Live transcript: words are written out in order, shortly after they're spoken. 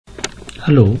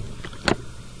Hello,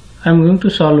 I am going to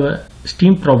solve a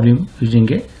steam problem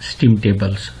using a steam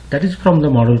tables, that is from the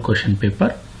model question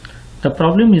paper. The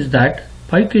problem is that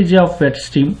 5 kg of wet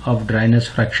steam of dryness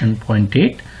fraction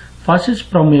 0.8 passes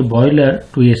from a boiler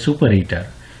to a superheater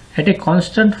at a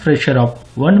constant pressure of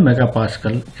 1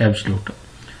 megapascal absolute.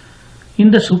 In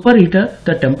the superheater,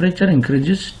 the temperature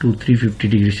increases to 350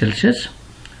 degrees Celsius.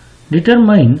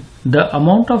 Determine the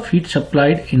amount of heat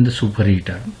supplied in the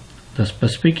superheater. The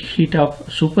specific heat of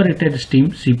superheated steam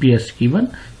CPS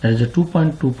given, that is a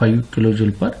 2.25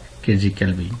 kJ per kg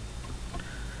Kelvin.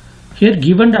 Here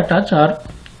given data are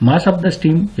mass of the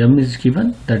steam M is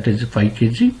given, that is 5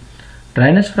 kg.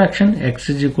 Dryness fraction X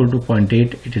is equal to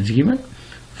 0.8, it is given.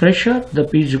 Pressure, the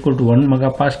P is equal to 1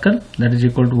 megapascal, that is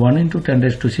equal to 1 into 10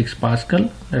 raised to 6 pascal,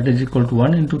 that is equal to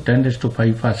 1 into 10 raised to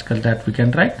 5 pascal, that we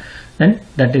can write. Then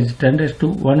that is 10 raised to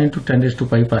 1 into 10 raised to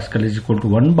 5 pascal is equal to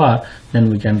 1 bar,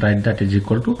 then we can write that is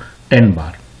equal to 10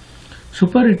 bar.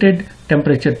 Superheated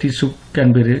temperature T sub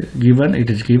can be given,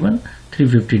 it is given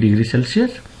 350 degrees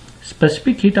Celsius.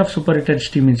 Specific heat of superheated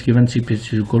steam is given, CP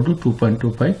is equal to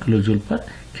 2.25 kJ per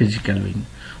kg Kelvin.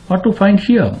 What to find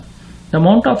here? The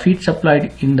amount of heat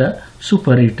supplied in the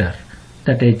superheater,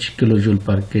 that H kJ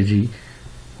per kg,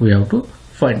 we have to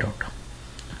find out.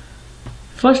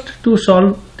 First, to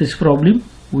solve this problem,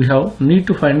 we need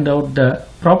to find out the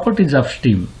properties of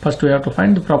steam. First, we have to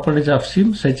find the properties of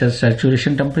steam such as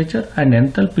saturation temperature and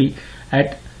enthalpy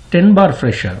at 10 bar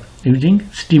pressure using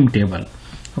steam table.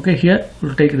 Okay, here we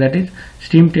will take that is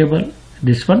steam table,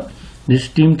 this one. This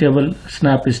steam table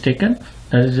snap is taken.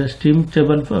 That is a steam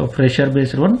table pressure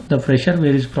based one. The pressure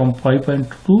varies from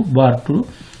 5.2 bar to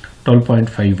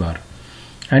 12.5 bar.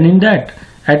 And in that,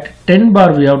 at 10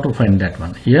 bar we have to find that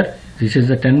one. Here, this is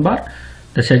the 10 bar.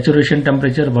 The saturation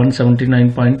temperature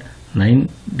 179.9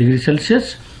 degrees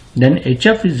Celsius. Then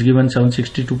HF is given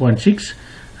 762.6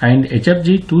 and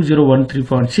HFG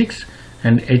 2013.6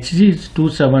 and HG is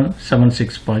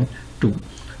 2776.2.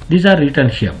 These are written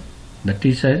here. The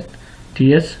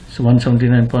TS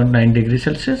 179.9 degrees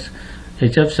Celsius,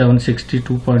 HF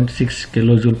 762.6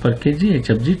 kJ per kg,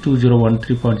 HFG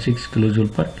 2013.6 kJ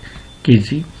per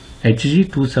kg, HG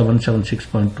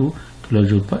 2776.2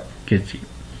 kJ per kg.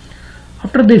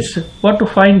 After this, what to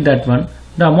find that one?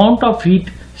 The amount of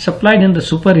heat supplied in the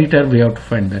superheater, we have to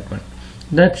find that one.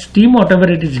 That steam,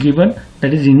 whatever it is given,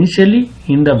 that is initially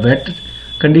in the wet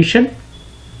condition,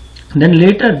 then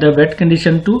later the wet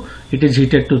condition to it is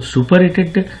heated to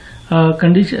superheated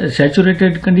condition,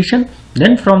 saturated condition,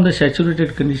 then from the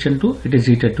saturated condition to it is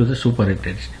heated to the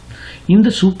superheated. In the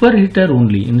superheater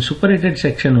only, in superheated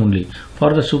section only,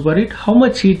 for the superheat, how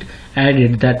much heat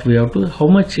added, that we have to, how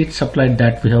much heat supplied,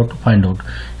 that we have to find out.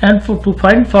 And to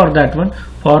find for that one,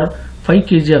 for 5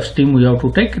 kg of steam we have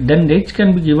to take, then H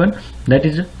can be given, that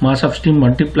is mass of steam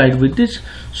multiplied with this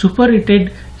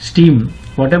superheated steam,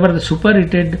 whatever the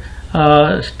superheated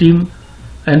steam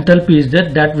enthalpy is there,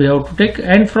 that we have to take,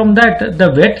 and from that the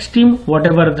wet steam,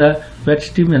 whatever the wet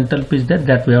steam enthalpy is there,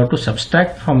 that we have to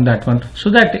subtract from that one, so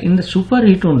that in the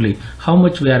superheat only how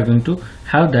much we are going to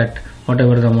have, that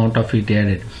whatever the amount of heat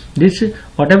added. This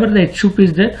whatever the H sub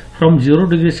is there from 0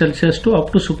 degrees Celsius to up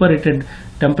to superheated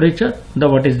temperature, the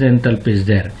what is the enthalpy is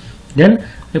there. Then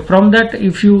from that,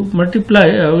 if you multiply,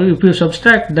 if you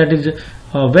subtract, that is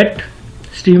wet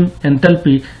steam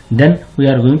enthalpy, then we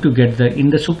are going to get the, in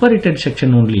the superheated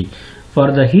section only, for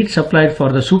the heat supplied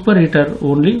for the superheater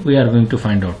only we are going to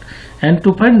find out. And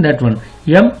to find that one,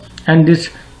 M and this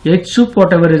H sub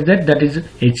whatever is that, that is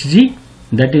Hg,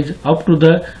 that is up to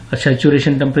the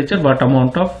saturation temperature, what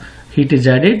amount of heat is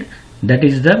added, that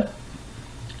is the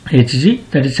Hg,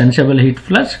 that is sensible heat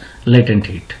plus latent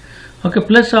heat. Okay,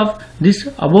 plus of this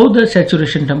above the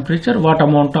saturation temperature, what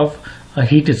amount of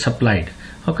heat is supplied.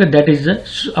 Okay, that is the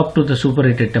up to the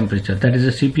superheated temperature, that is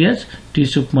the CPS T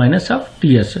sub minus of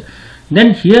TS.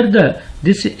 Then here the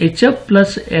this HF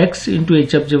plus X into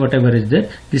HFG whatever is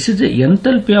there, this is the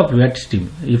enthalpy of wet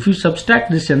steam. If you subtract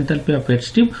this enthalpy of wet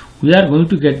steam, we are going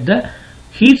to get the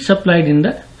heat supplied in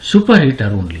the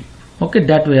superheater only. Okay,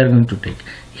 that we are going to take.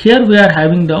 Here we are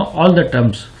having the all the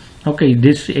terms. Okay,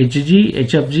 this HG,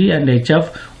 HFG and HF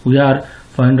we are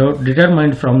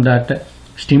determined from that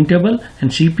steam table, and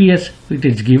CPS it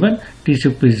is given, T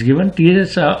sub is given,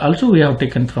 TS also we have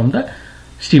taken from the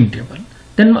steam table.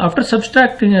 Then after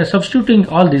substituting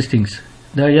all these things,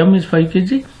 the M is 5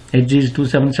 kg, Hg is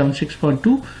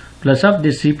 2776.2, plus of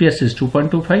this CPS is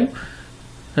 2.25,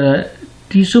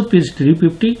 T sub is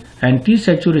 350 and T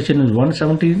saturation is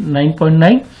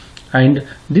 179.9, and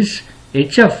this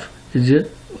HF is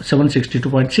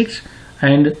 762.6,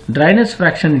 and dryness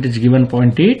fraction it is given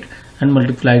 0.8, and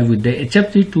multiplied with the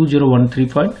HFG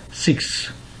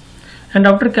 2013.6, and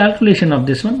after calculation of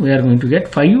this one we are going to get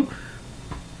 5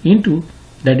 into,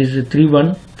 that is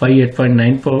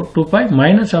 3158.9425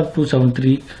 minus of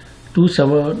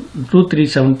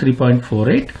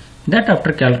 2373.48. that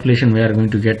after calculation we are going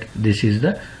to get, this is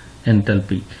the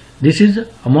enthalpy. This is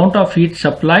amount of heat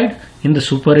supplied in the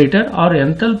superheater or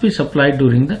enthalpy supplied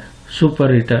during the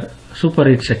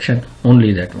superheat section,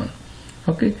 only that one.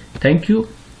 Okay, thank you,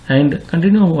 and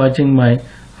continue watching my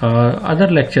other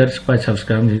lectures by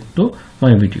subscribing to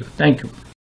my video. Thank you.